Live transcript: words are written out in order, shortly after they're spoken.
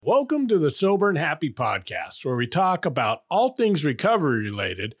Welcome to the Sober and Happy podcast, where we talk about all things recovery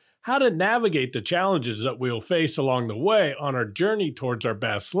related, how to navigate the challenges that we'll face along the way on our journey towards our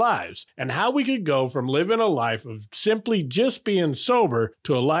best lives, and how we could go from living a life of simply just being sober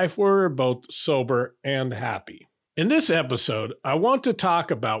to a life where we're both sober and happy. In this episode, I want to talk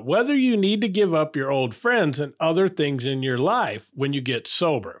about whether you need to give up your old friends and other things in your life when you get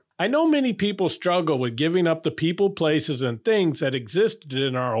sober. I know many people struggle with giving up the people, places, and things that existed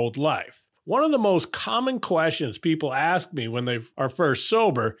in our old life. One of the most common questions people ask me when they are first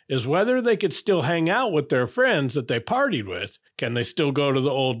sober is whether they could still hang out with their friends that they partied with, can they still go to the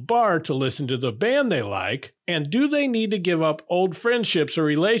old bar to listen to the band they like, and do they need to give up old friendships or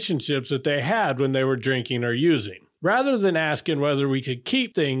relationships that they had when they were drinking or using. Rather than asking whether we could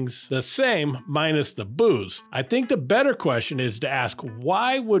keep things the same minus the booze, I think the better question is to ask,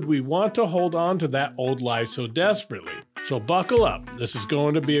 why would we want to hold on to that old life so desperately? So buckle up. This is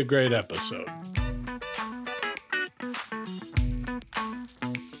going to be a great episode.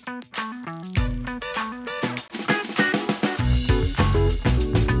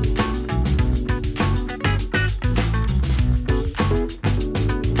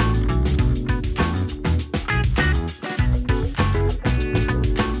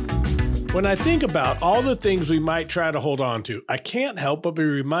 When I think about all the things we might try to hold on to, I can't help but be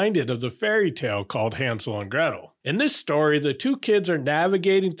reminded of the fairy tale called Hansel and Gretel. In this story, the two kids are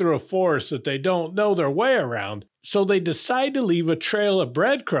navigating through a forest that they don't know their way around, so they decide to leave a trail of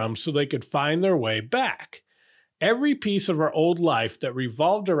breadcrumbs so they could find their way back. Every piece of our old life that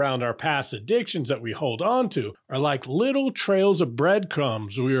revolved around our past addictions that we hold on to are like little trails of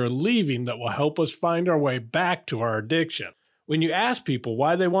breadcrumbs we are leaving that will help us find our way back to our addiction. When you ask people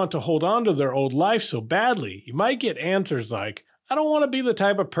why they want to hold on to their old life so badly, you might get answers like, I don't want to be the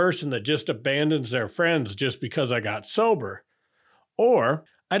type of person that just abandons their friends just because I got sober. Or,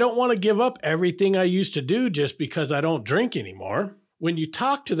 I don't want to give up everything I used to do just because I don't drink anymore. When you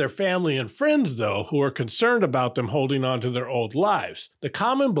talk to their family and friends, though, who are concerned about them holding on to their old lives, the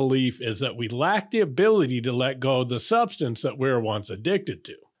common belief is that we lack the ability to let go of the substance that we were once addicted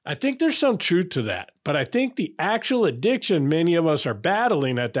to. I think there's some truth to that, but I think the actual addiction many of us are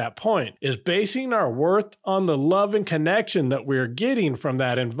battling at that point is basing our worth on the love and connection that we're getting from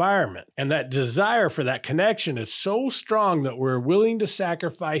that environment. And that desire for that connection is so strong that we're willing to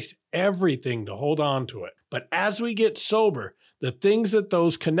sacrifice everything to hold on to it. But as we get sober, the things that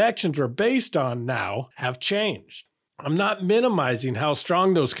those connections were based on now have changed. I'm not minimizing how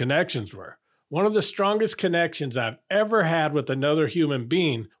strong those connections were. One of the strongest connections I've ever had with another human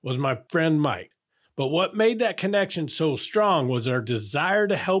being was my friend Mike. But what made that connection so strong was our desire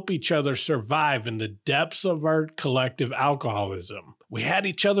to help each other survive in the depths of our collective alcoholism. We had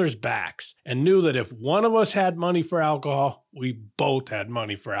each other's backs and knew that if one of us had money for alcohol, we both had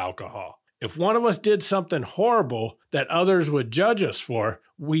money for alcohol. If one of us did something horrible that others would judge us for,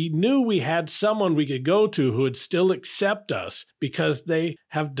 we knew we had someone we could go to who would still accept us because they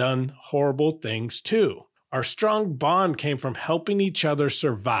have done horrible things too. Our strong bond came from helping each other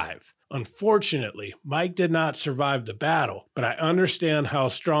survive. Unfortunately, Mike did not survive the battle, but I understand how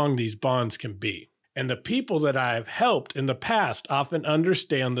strong these bonds can be. And the people that I have helped in the past often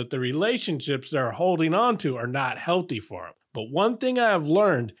understand that the relationships they're holding on to are not healthy for them. But one thing I have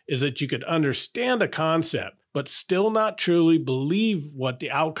learned is that you could understand a concept, but still not truly believe what the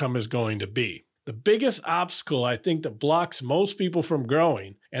outcome is going to be. The biggest obstacle I think that blocks most people from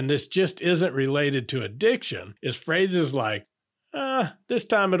growing, and this just isn't related to addiction, is phrases like, this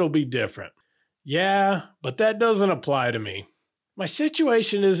time it'll be different. Yeah, but that doesn't apply to me. My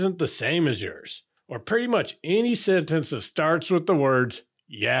situation isn't the same as yours. Or pretty much any sentence that starts with the words,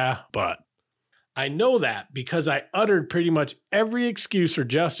 yeah, but. I know that because I uttered pretty much every excuse or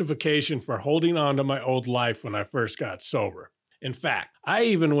justification for holding on to my old life when I first got sober. In fact, I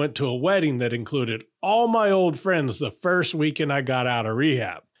even went to a wedding that included all my old friends the first weekend I got out of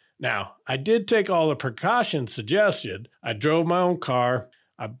rehab. Now, I did take all the precautions suggested. I drove my own car.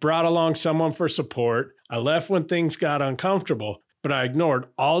 I brought along someone for support. I left when things got uncomfortable, but I ignored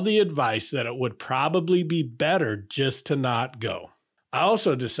all the advice that it would probably be better just to not go. I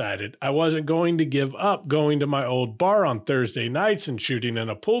also decided I wasn't going to give up going to my old bar on Thursday nights and shooting in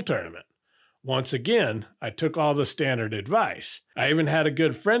a pool tournament. Once again, I took all the standard advice. I even had a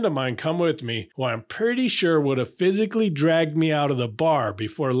good friend of mine come with me who I'm pretty sure would have physically dragged me out of the bar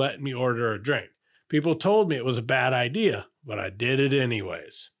before letting me order a drink. People told me it was a bad idea, but I did it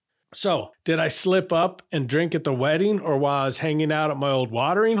anyways. So, did I slip up and drink at the wedding or while I was hanging out at my old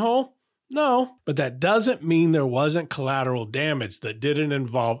watering hole? No, but that doesn't mean there wasn't collateral damage that didn't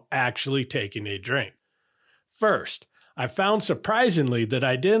involve actually taking a drink. First, I found surprisingly that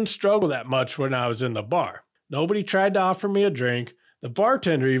I didn't struggle that much when I was in the bar. Nobody tried to offer me a drink. The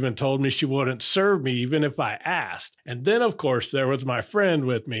bartender even told me she wouldn't serve me even if I asked. And then, of course, there was my friend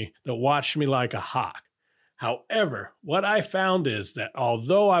with me that watched me like a hawk. However, what I found is that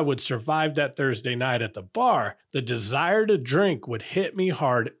although I would survive that Thursday night at the bar, the desire to drink would hit me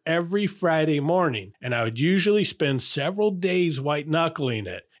hard every Friday morning, and I would usually spend several days white-knuckling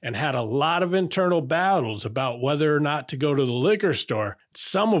it and had a lot of internal battles about whether or not to go to the liquor store,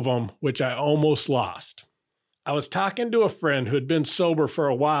 some of them which I almost lost. I was talking to a friend who had been sober for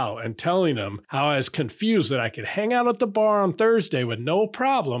a while and telling him how I was confused that I could hang out at the bar on Thursday with no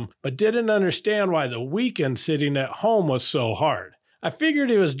problem, but didn't understand why the weekend sitting at home was so hard. I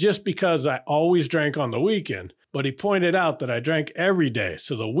figured it was just because I always drank on the weekend, but he pointed out that I drank every day,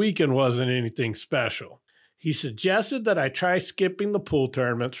 so the weekend wasn't anything special. He suggested that I try skipping the pool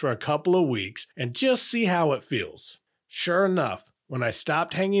tournaments for a couple of weeks and just see how it feels. Sure enough, when I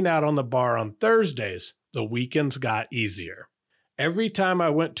stopped hanging out on the bar on Thursdays, the weekends got easier. Every time I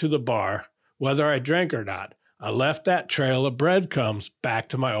went to the bar, whether I drank or not, I left that trail of breadcrumbs back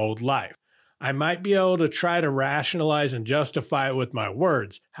to my old life. I might be able to try to rationalize and justify it with my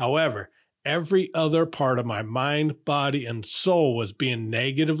words. However, every other part of my mind, body, and soul was being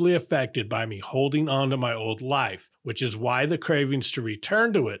negatively affected by me holding on to my old life, which is why the cravings to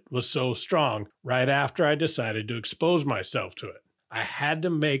return to it was so strong right after I decided to expose myself to it. I had to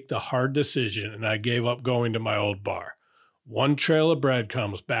make the hard decision, and I gave up going to my old bar. One trail of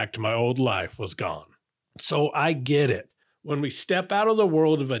breadcrumbs back to my old life was gone. So I get it. When we step out of the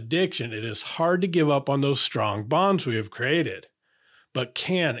world of addiction, it is hard to give up on those strong bonds we have created. But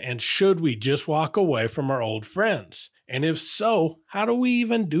can and should we just walk away from our old friends? And if so, how do we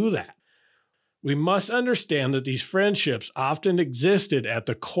even do that? We must understand that these friendships often existed at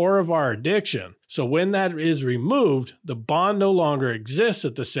the core of our addiction, so when that is removed, the bond no longer exists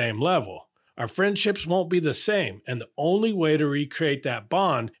at the same level. Our friendships won't be the same, and the only way to recreate that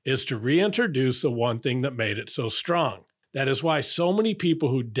bond is to reintroduce the one thing that made it so strong. That is why so many people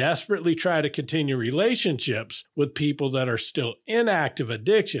who desperately try to continue relationships with people that are still in active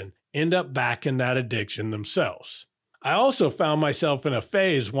addiction end up back in that addiction themselves. I also found myself in a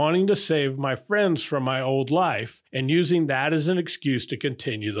phase wanting to save my friends from my old life and using that as an excuse to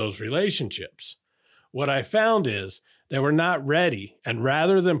continue those relationships. What I found is they were not ready, and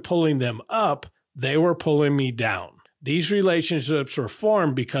rather than pulling them up, they were pulling me down. These relationships were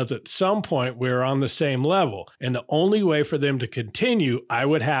formed because at some point we were on the same level, and the only way for them to continue, I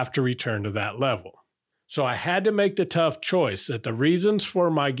would have to return to that level. So I had to make the tough choice that the reasons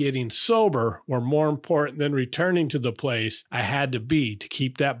for my getting sober were more important than returning to the place I had to be to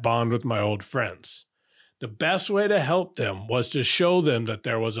keep that bond with my old friends. The best way to help them was to show them that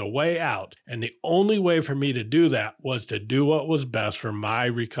there was a way out, and the only way for me to do that was to do what was best for my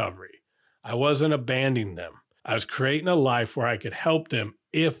recovery. I wasn't abandoning them. I was creating a life where I could help them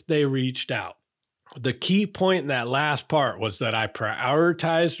if they reached out. The key point in that last part was that I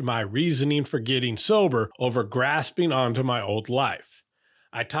prioritized my reasoning for getting sober over grasping onto my old life.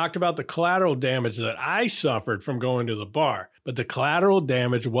 I talked about the collateral damage that I suffered from going to the bar, but the collateral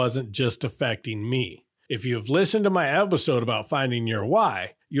damage wasn't just affecting me. If you've listened to my episode about finding your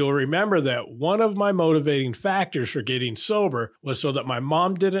why, you'll remember that one of my motivating factors for getting sober was so that my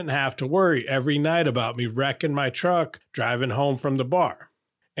mom didn't have to worry every night about me wrecking my truck driving home from the bar.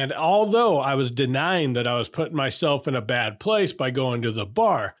 And although I was denying that I was putting myself in a bad place by going to the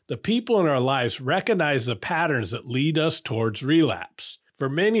bar, the people in our lives recognize the patterns that lead us towards relapse. For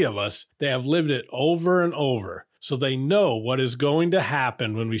many of us, they have lived it over and over, so they know what is going to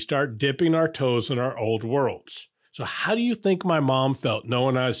happen when we start dipping our toes in our old worlds. So how do you think my mom felt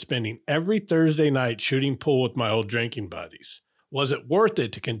knowing I was spending every Thursday night shooting pool with my old drinking buddies? Was it worth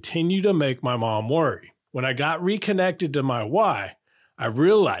it to continue to make my mom worry? When I got reconnected to my why, I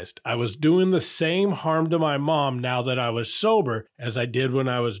realized I was doing the same harm to my mom now that I was sober as I did when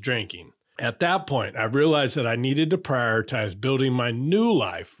I was drinking. At that point, I realized that I needed to prioritize building my new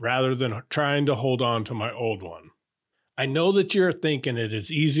life rather than trying to hold on to my old one. I know that you're thinking it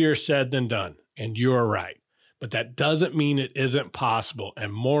is easier said than done, and you're right. But that doesn't mean it isn't possible,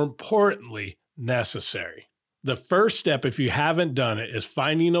 and more importantly, necessary. The first step, if you haven't done it, is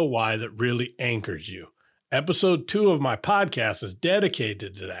finding a why that really anchors you. Episode 2 of my podcast is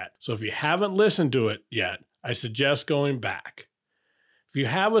dedicated to that, so if you haven't listened to it yet, I suggest going back. If you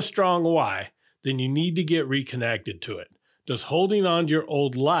have a strong why, then you need to get reconnected to it. Does holding on to your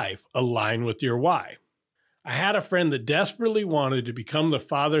old life align with your why? I had a friend that desperately wanted to become the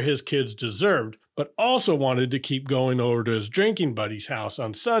father his kids deserved, but also wanted to keep going over to his drinking buddy's house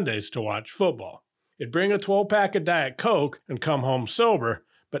on Sundays to watch football. He'd bring a 12-pack of Diet Coke and come home sober,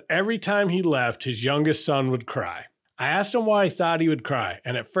 but every time he left, his youngest son would cry. I asked him why he thought he would cry,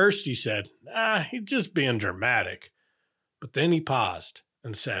 and at first he said, he's just being dramatic. But then he paused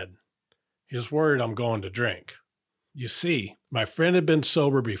and said, he's worried I'm going to drink. You see, my friend had been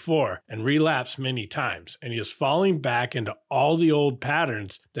sober before and relapsed many times, and he is falling back into all the old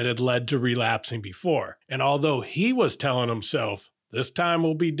patterns that had led to relapsing before. And although he was telling himself, this time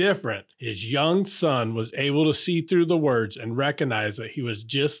will be different, his young son was able to see through the words and recognize that he was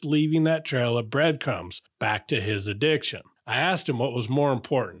just leaving that trail of breadcrumbs back to his addiction. I asked him what was more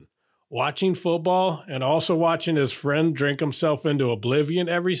important, watching football and also watching his friend drink himself into oblivion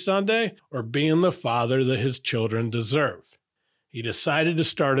every Sunday, or being the father that his children deserve. He decided to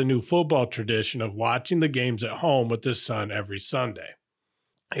start a new football tradition of watching the games at home with his son every Sunday.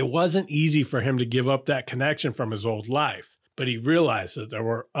 It wasn't easy for him to give up that connection from his old life, but he realized that there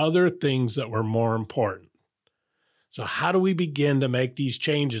were other things that were more important. So how do we begin to make these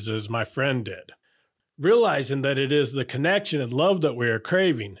changes as my friend did? Realizing that it is the connection and love that we are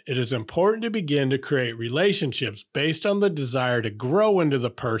craving, it is important to begin to create relationships based on the desire to grow into the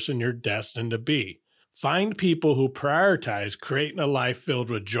person you're destined to be. Find people who prioritize creating a life filled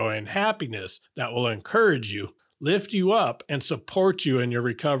with joy and happiness that will encourage you, lift you up, and support you in your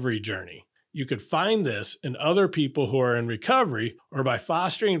recovery journey. You could find this in other people who are in recovery or by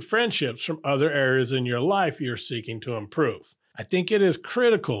fostering friendships from other areas in your life you're seeking to improve. I think it is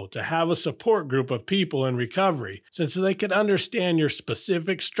critical to have a support group of people in recovery since they can understand your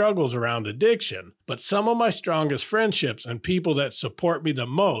specific struggles around addiction, but some of my strongest friendships and people that support me the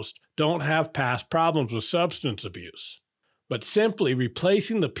most don't have past problems with substance abuse. But simply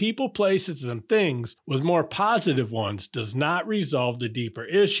replacing the people, places, and things with more positive ones does not resolve the deeper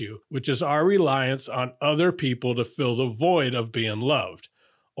issue, which is our reliance on other people to fill the void of being loved.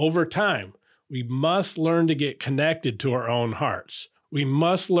 Over time, we must learn to get connected to our own hearts. We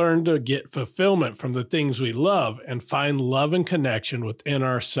must learn to get fulfillment from the things we love and find love and connection within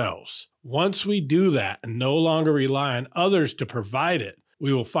ourselves. Once we do that and no longer rely on others to provide it,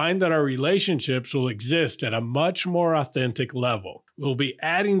 we will find that our relationships will exist at a much more authentic level. We'll be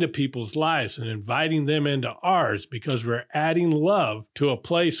adding to people's lives and inviting them into ours because we're adding love to a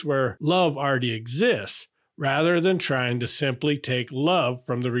place where love already exists, rather than trying to simply take love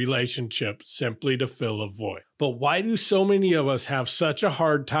from the relationship simply to fill a void. But why do so many of us have such a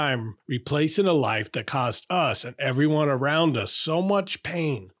hard time replacing a life that caused us and everyone around us so much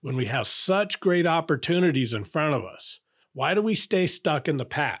pain when we have such great opportunities in front of us? Why do we stay stuck in the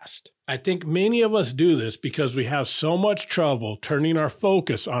past? I think many of us do this because we have so much trouble turning our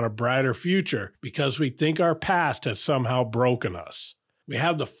focus on a brighter future because we think our past has somehow broken us. We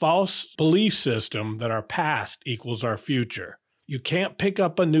have the false belief system that our past equals our future. You can't pick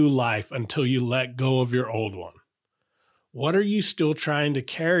up a new life until you let go of your old one. What are you still trying to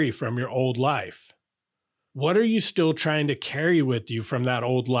carry from your old life? What are you still trying to carry with you from that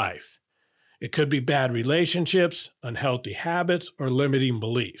old life? It could be bad relationships, unhealthy habits, or limiting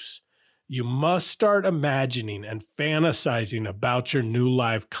beliefs. You must start imagining and fantasizing about your new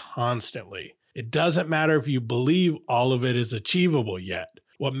life constantly. It doesn't matter if you believe all of it is achievable yet.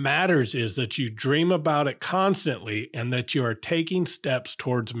 What matters is that you dream about it constantly and that you are taking steps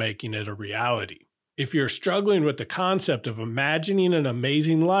towards making it a reality. If you're struggling with the concept of imagining an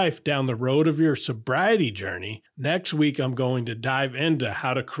amazing life down the road of your sobriety journey, next week I'm going to dive into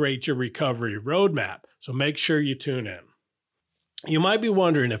how to create your recovery roadmap, so make sure you tune in. You might be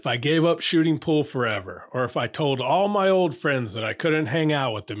wondering if I gave up shooting pool forever, or if I told all my old friends that I couldn't hang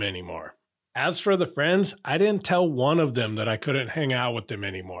out with them anymore. As for the friends, I didn't tell one of them that I couldn't hang out with them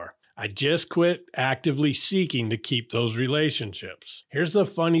anymore. I just quit actively seeking to keep those relationships. Here's the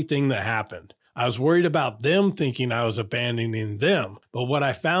funny thing that happened. I was worried about them thinking I was abandoning them, but what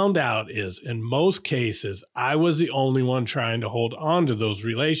I found out is, in most cases, I was the only one trying to hold on to those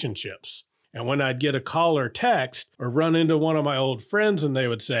relationships. And when I'd get a call or text or run into one of my old friends and they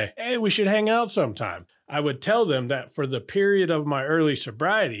would say, "Hey, we should hang out sometime," I would tell them that for the period of my early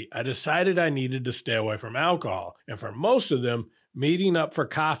sobriety, I decided I needed to stay away from alcohol. And for most of them, meeting up for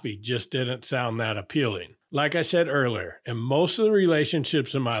coffee just didn't sound that appealing. Like I said earlier, in most of the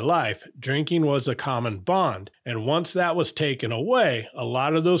relationships in my life, drinking was a common bond. And once that was taken away, a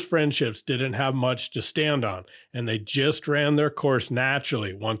lot of those friendships didn't have much to stand on, and they just ran their course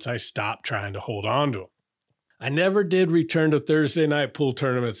naturally once I stopped trying to hold on to them. I never did return to Thursday night pool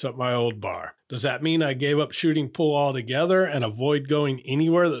tournaments at my old bar. Does that mean I gave up shooting pool altogether and avoid going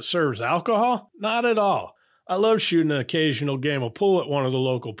anywhere that serves alcohol? Not at all. I love shooting an occasional game of pool at one of the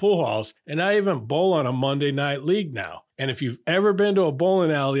local pool halls, and I even bowl on a Monday night league now. And if you've ever been to a bowling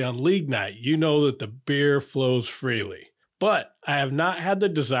alley on league night, you know that the beer flows freely. But I have not had the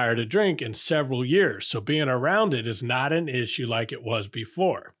desire to drink in several years, so being around it is not an issue like it was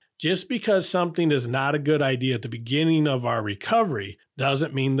before. Just because something is not a good idea at the beginning of our recovery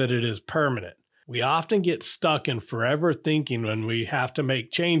doesn't mean that it is permanent. We often get stuck in forever thinking when we have to make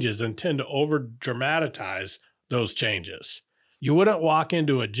changes and tend to over-dramatize those changes. You wouldn't walk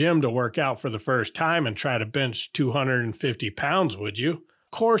into a gym to work out for the first time and try to bench 250 pounds, would you?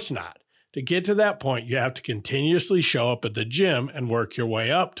 Of course not. To get to that point, you have to continuously show up at the gym and work your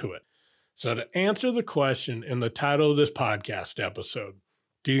way up to it. So to answer the question in the title of this podcast episode,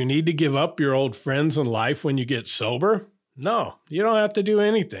 do you need to give up your old friends and life when you get sober? No, you don't have to do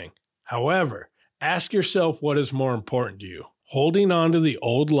anything. However, ask yourself what is more important to you, holding on to the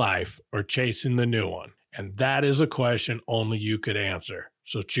old life or chasing the new one. And that is a question only you could answer,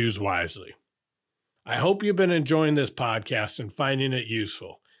 so choose wisely. I hope you've been enjoying this podcast and finding it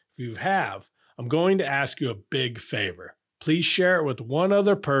useful. If you have, I'm going to ask you a big favor. Please share it with one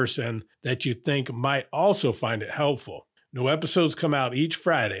other person that you think might also find it helpful. New episodes come out each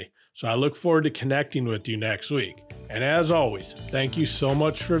Friday, so I look forward to connecting with you next week. And as always, thank you so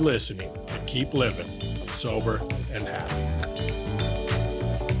much for listening and keep living sober and happy.